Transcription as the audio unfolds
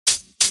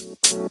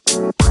Hey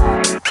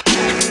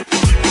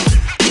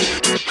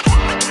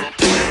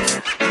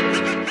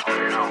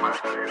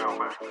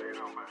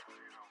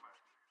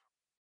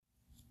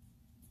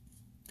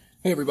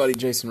everybody,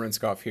 Jason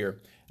Renskoff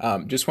here.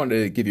 Just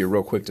wanted to give you a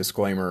real quick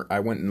disclaimer. I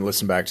went and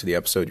listened back to the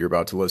episode you're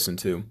about to listen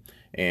to,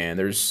 and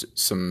there's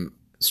some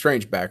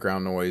strange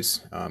background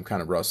noise,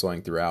 kind of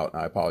rustling throughout.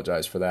 I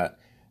apologize for that.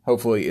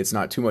 Hopefully it's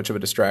not too much of a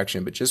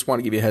distraction, but just want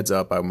to give you a heads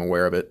up. I'm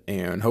aware of it,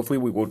 and hopefully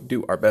we will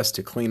do our best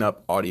to clean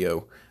up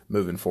audio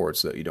moving forward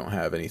so that you don't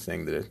have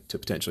anything to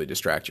potentially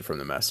distract you from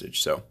the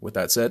message. So with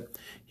that said,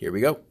 here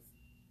we go.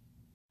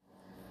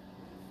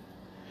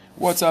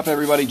 What's up,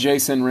 everybody?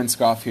 Jason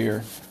Renskoff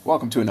here.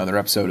 Welcome to another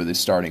episode of the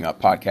Starting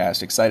Up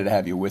podcast. Excited to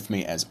have you with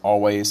me as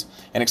always,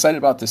 and excited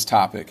about this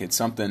topic. It's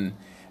something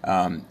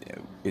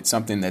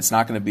that's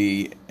not going to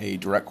be a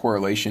direct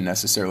correlation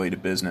necessarily to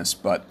business,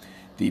 but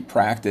the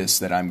practice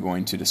that I'm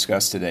going to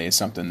discuss today is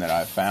something that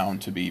I've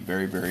found to be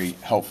very, very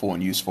helpful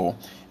and useful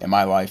in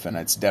my life, and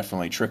it's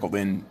definitely trickled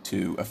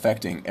into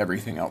affecting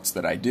everything else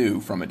that I do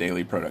from a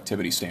daily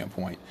productivity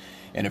standpoint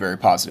in a very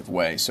positive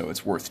way, so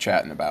it's worth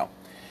chatting about.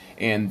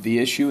 And the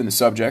issue and the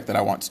subject that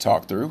I want to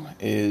talk through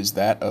is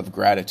that of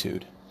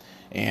gratitude.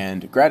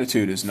 And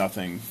gratitude is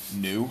nothing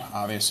new,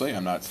 obviously.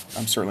 I'm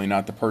certainly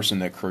not the person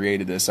that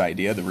created this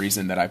idea. The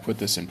reason that I put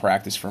this in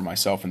practice for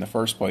myself in the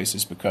first place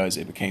is because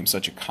it became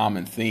such a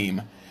common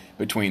theme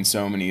between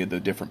so many of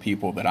the different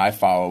people that I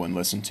follow and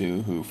listen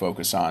to who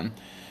focus on,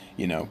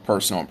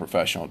 personal and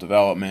professional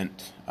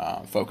development,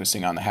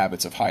 focusing on the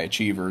habits of high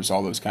achievers,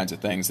 all those kinds of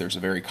things. There's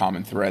a very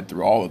common thread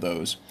through all of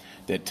those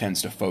that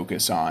tends to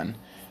focus on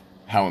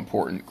how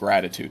important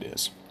gratitude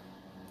is.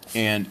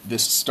 And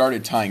this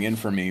started tying in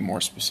for me more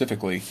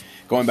specifically,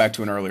 going back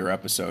to an earlier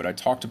episode. I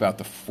talked about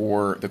the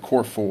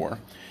core four,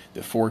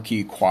 the four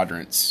key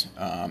quadrants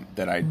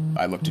that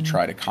I look to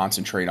try to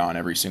concentrate on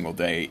every single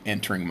day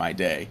entering my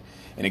day.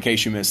 And in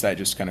case you missed that,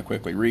 just kind of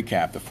quickly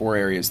recap, the four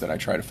areas that I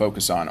try to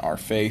focus on are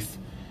faith,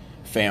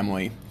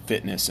 family,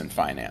 fitness, and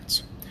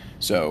finance.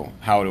 So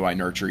how do I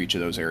nurture each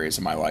of those areas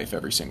in my life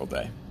every single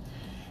day?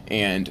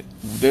 And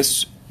the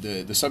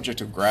subject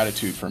of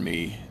gratitude for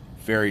me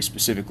very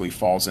specifically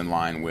falls in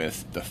line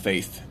with the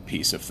faith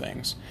piece of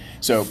things.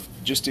 So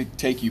just to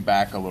take you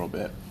back a little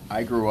bit,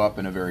 I grew up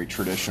in a very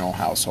traditional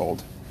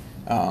household.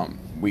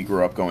 We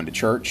grew up going to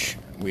church.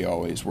 We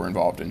always were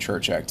involved in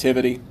church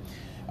activity.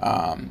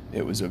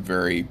 It was a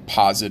very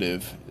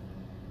positive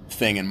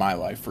thing in my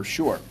life for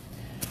sure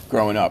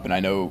growing up. And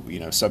I know,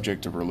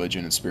 subject of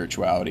religion and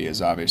spirituality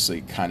is obviously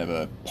kind of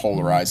a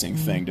polarizing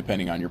thing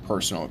depending on your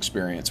personal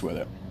experience with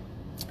it.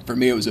 For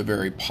me, it was a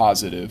very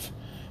positive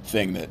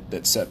thing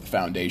that set the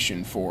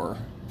foundation for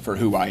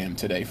who I am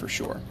today, for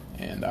sure.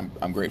 And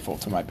I'm grateful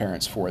to my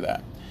parents for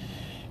that.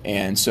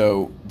 And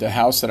so the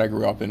house that I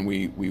grew up in,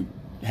 we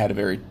had a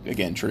very,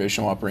 again,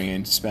 traditional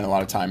upbringing, spent a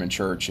lot of time in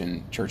church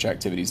and church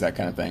activities, that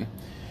kind of thing.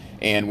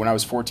 And when I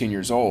was 14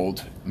 years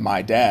old,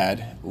 my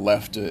dad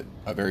left a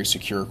very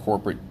secure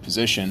corporate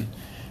position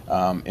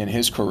in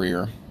his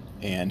career,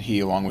 and he,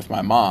 along with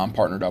my mom,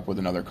 partnered up with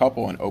another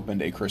couple and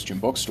opened a Christian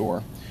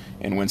bookstore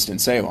in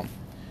Winston-Salem.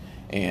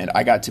 And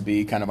I got to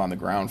be kind of on the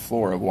ground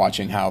floor of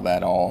watching how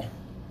that all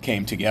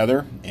came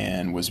together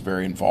and was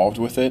very involved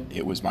with it.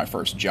 It was my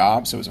first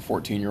job, so as a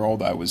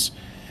 14-year-old, I was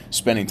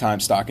spending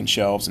time stocking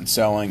shelves and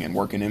selling and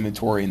working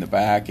inventory in the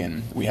back,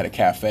 and we had a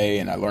cafe,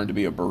 and I learned to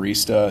be a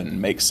barista and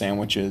make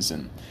sandwiches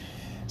and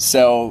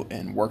sell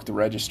and work the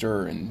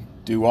register and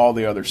do all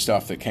the other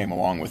stuff that came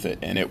along with it,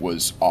 and it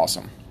was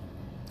awesome.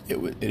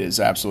 It is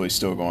absolutely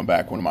still going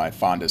back. One of my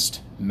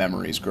fondest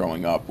memories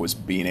growing up was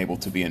being able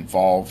to be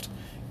involved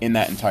in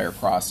that entire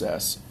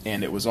process.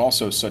 And it was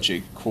also such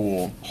a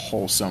cool,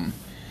 wholesome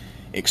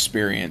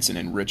experience and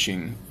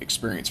enriching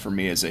experience for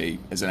me as an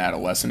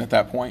adolescent at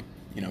that point.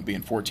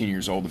 Being 14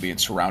 years old and being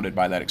surrounded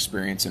by that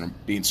experience and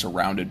being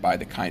surrounded by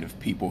the kind of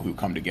people who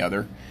come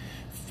together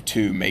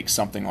to make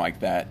something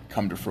like that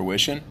come to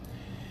fruition.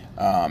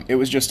 It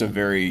was just a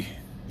very,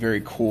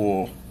 very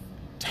cool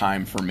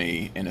time for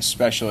me, and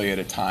especially at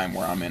a time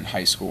where I'm in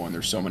high school and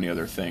there's so many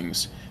other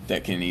things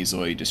that can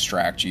easily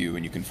distract you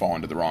and you can fall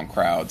into the wrong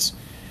crowds.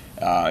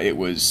 It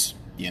was,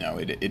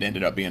 it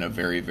ended up being a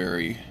very,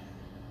 very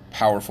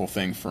powerful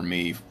thing for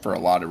me for a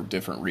lot of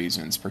different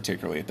reasons,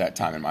 particularly at that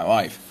time in my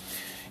life.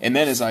 And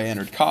then as I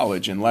entered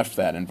college and left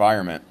that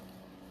environment,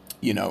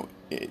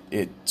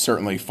 it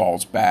certainly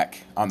falls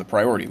back on the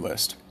priority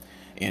list.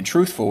 And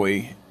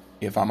truthfully,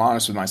 if I'm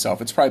honest with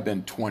myself, it's probably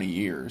been 20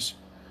 years,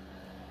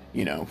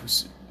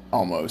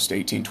 almost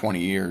 18, 20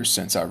 years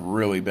since I've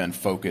really been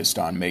focused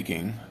on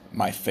making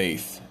my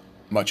faith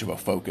much of a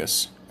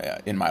focus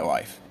in my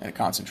life and a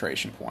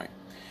concentration point.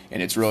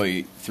 And it's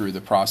really through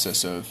the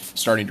process of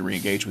starting to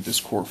re-engage with this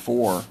core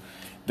four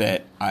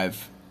that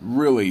I've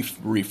really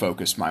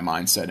refocused my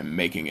mindset and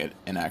making it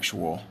an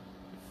actual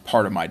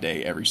part of my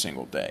day every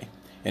single day.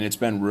 And it's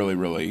been really,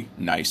 really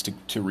nice to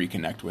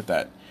reconnect with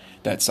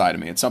that side of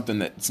me. It's something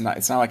that it's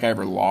not like I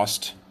ever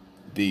lost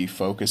the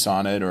focus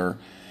on it or,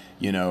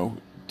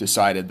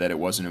 decided that it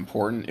wasn't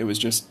important. It was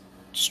just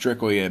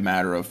strictly a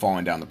matter of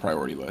falling down the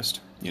priority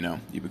list. You know,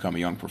 you become a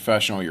young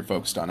professional, you're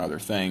focused on other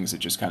things, it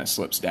just kind of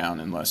slips down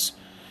unless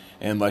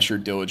you're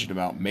diligent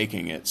about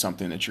making it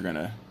something that you're going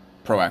to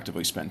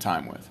proactively spend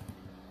time with.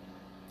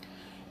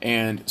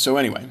 And so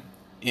anyway,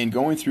 in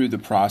going through the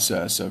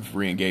process of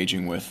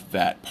re-engaging with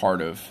that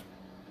part of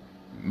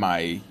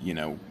my,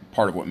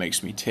 part of what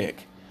makes me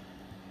tick,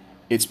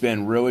 it's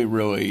been really,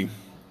 really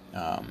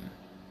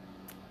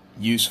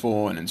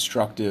useful and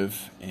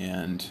instructive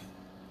and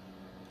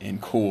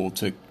cool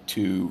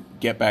to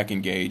get back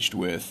engaged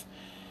with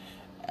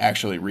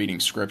actually reading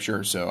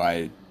scripture. So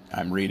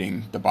I'm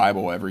reading the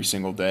Bible every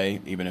single day,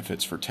 even if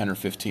it's for 10 or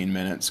 15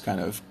 minutes, kind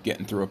of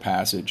getting through a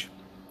passage.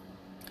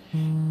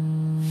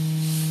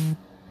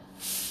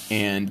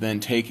 And then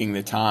taking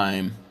the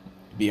time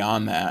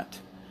beyond that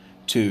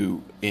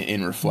to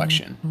in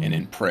reflection and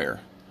in prayer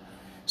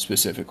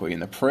specifically.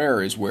 And the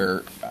prayer is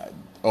where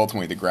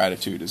ultimately the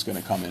gratitude is going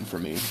to come in for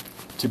me.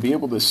 To be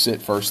able to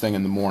sit first thing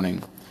in the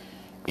morning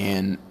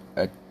in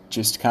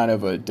just kind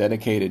of a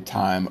dedicated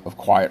time of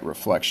quiet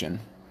reflection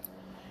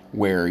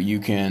where you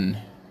can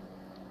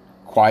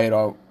quiet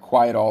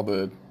all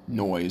the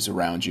noise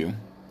around you,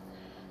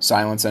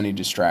 silence any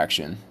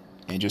distraction,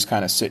 and just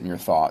kind of sit in your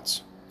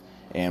thoughts.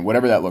 And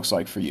whatever that looks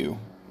like for you,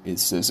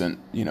 this isn't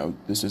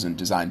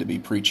designed to be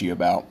preachy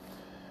about,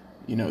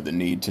 the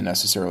need to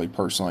necessarily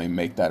personally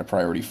make that a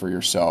priority for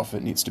yourself.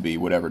 It needs to be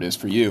whatever it is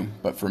for you.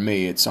 But for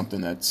me, it's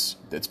something that's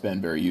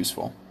been very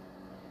useful.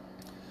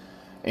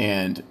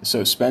 And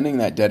so spending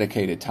that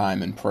dedicated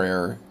time in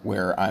prayer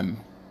where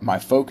my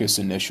focus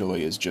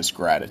initially is just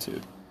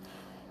gratitude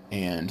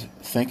and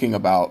thinking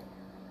about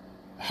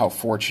how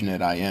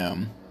fortunate I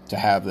am to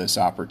have this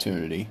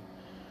opportunity,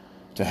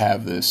 to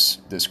have this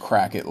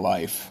crack at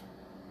life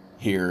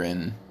here,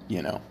 and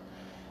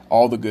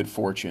all the good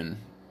fortune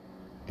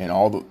and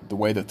all the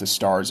way that the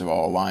stars have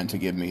all aligned to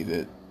give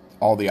me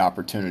all the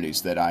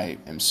opportunities that I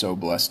am so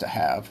blessed to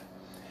have.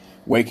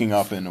 Waking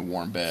up in a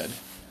warm bed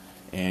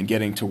and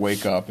getting to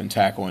wake up and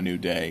tackle a new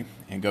day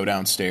and go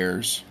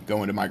downstairs,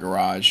 go into my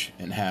garage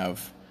and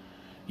have,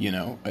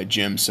 a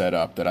gym set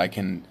up that I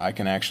can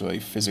actually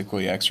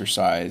physically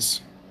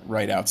exercise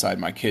right outside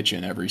my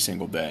kitchen every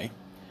single day.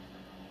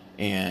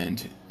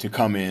 And to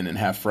come in and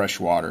have fresh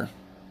water,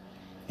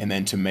 and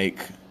then to make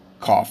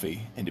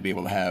coffee and to be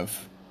able to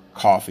have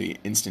coffee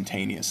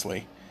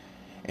instantaneously,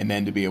 and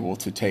then to be able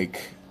to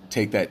take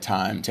that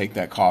time, take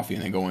that coffee,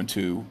 and then go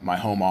into my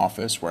home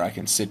office where I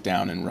can sit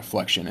down in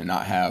reflection and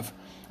not have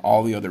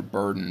all the other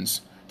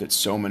burdens that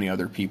so many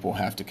other people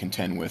have to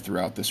contend with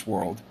throughout this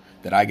world,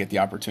 that I get the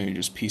opportunity to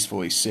just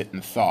peacefully sit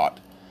in thought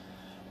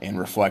and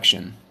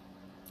reflection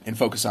and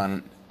focus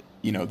on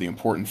the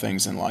important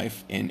things in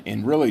life,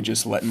 and really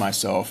just let my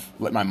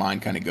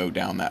mind kind of go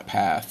down that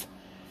path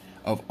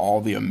of all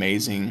the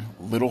amazing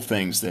little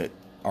things that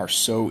are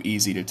so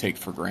easy to take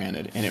for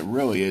granted. And it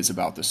really is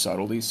about the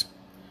subtleties.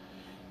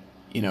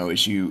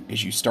 As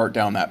you start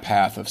down that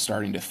path of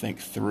starting to think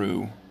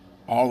through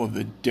all of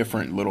the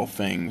different little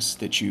things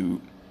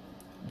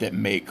that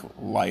make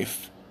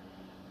life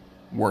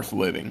worth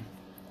living.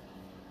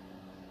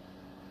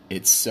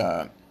 It's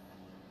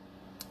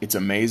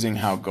amazing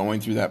how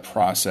going through that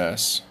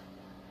process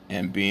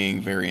and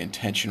being very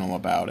intentional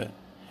about it,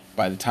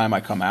 by the time I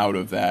come out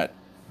of that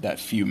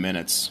few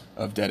minutes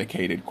of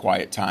dedicated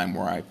quiet time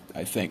where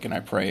I think and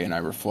I pray and I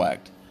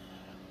reflect,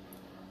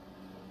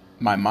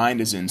 my mind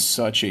is in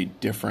such a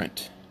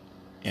different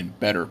and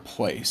better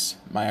place.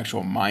 My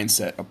actual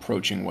mindset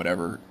approaching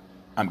whatever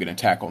I'm going to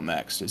tackle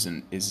next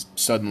is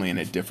suddenly in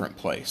a different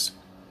place.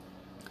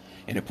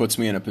 And it puts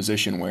me in a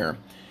position where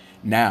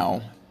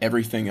now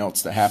everything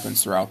else that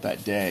happens throughout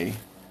that day,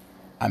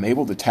 I'm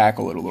able to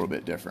tackle it a little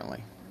bit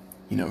differently.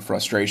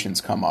 Frustrations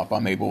come up.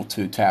 I'm able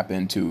to tap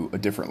into a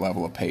different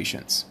level of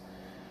patience.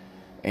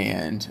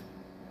 And,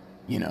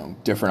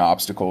 different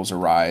obstacles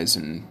arise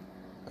and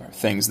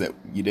things that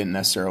you didn't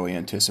necessarily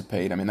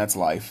anticipate. I mean, that's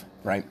life,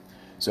 right?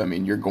 So,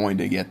 you're going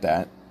to get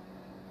that.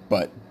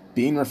 But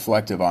being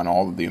reflective on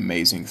all of the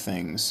amazing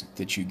things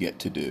that you get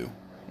to do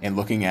and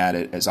looking at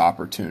it as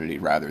opportunity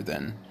rather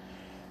than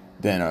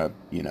a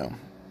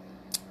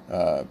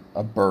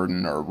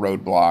burden or a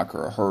roadblock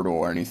or a hurdle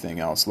or anything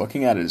else.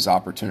 Looking at it as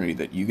opportunity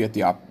that you get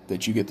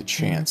the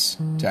chance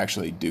to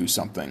actually do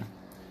something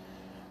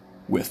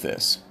with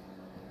this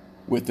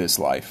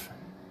life,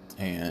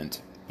 and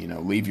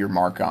leave your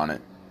mark on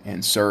it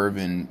and serve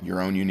in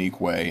your own unique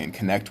way and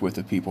connect with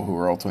the people who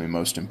are ultimately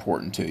most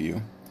important to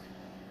you.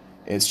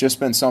 It's just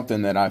been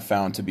something that I've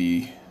found to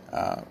be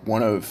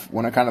one of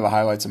kind of the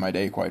highlights of my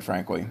day, quite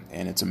frankly.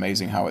 And it's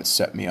amazing how it's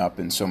set me up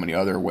in so many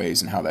other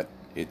ways, and how that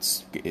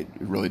it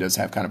really does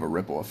have kind of a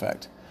ripple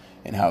effect,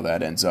 and how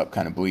that ends up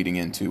kind of bleeding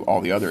into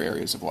all the other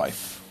areas of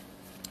life.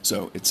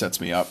 So it sets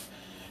me up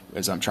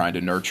as I'm trying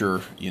to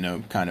nurture,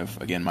 kind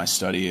of, again, my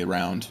study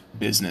around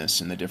business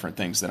and the different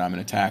things that I'm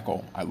going to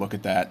tackle. I look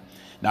at that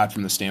not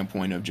from the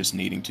standpoint of just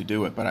needing to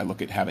do it, but I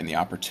look at having the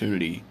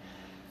opportunity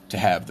to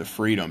have the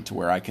freedom to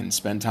where I can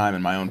spend time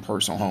in my own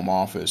personal home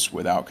office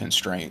without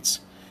constraints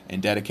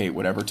and dedicate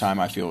whatever time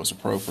I feel is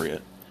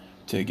appropriate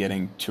to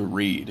getting to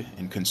read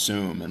and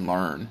consume and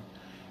learn,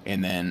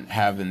 and then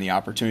having the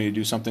opportunity to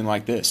do something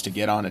like this, to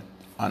get on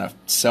a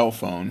cell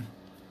phone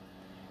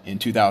in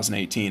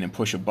 2018 and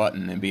push a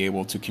button and be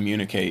able to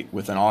communicate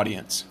with an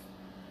audience,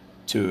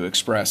 to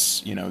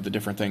express, the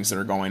different things that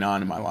are going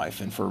on in my life,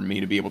 and for me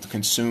to be able to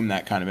consume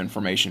that kind of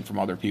information from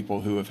other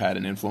people who have had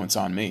an influence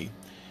on me.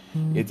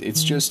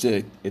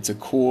 It's a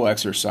cool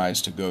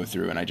exercise to go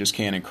through, and I just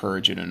can't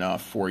encourage it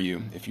enough for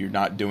you. If you're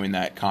not doing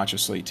that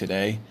consciously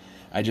today,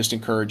 I just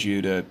encourage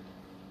you to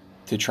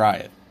try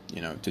it.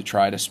 To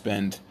try to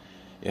spend,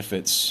 if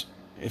it's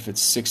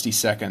 60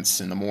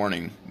 seconds in the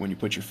morning when you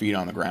put your feet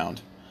on the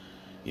ground,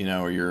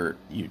 or you're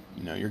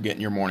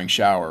getting your morning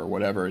shower or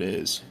whatever it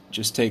is,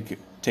 just take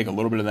a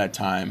little bit of that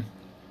time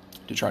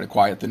to try to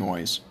quiet the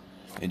noise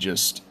and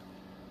just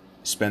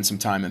spend some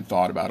time in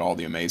thought about all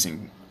the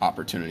amazing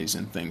opportunities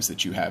and things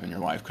that you have in your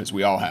life, because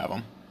we all have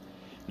them.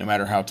 No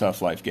matter how tough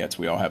life gets,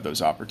 we all have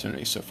those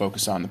opportunities. So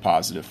focus on the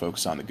positive,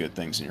 focus on the good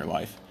things in your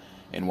life,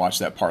 and watch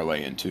that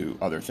parlay into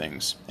other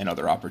things and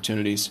other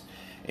opportunities,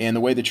 and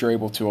the way that you're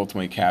able to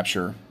ultimately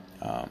capture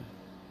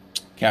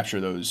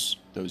those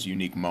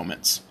unique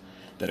moments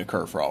that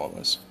occur for all of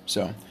us.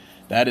 So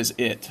that is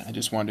it. I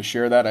just wanted to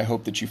share that. I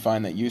hope that you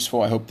find that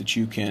useful. I hope that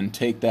you can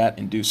take that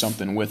and do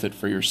something with it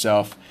for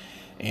yourself.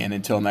 And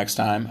until next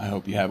time, I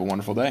hope you have a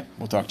wonderful day.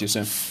 We'll talk to you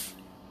soon.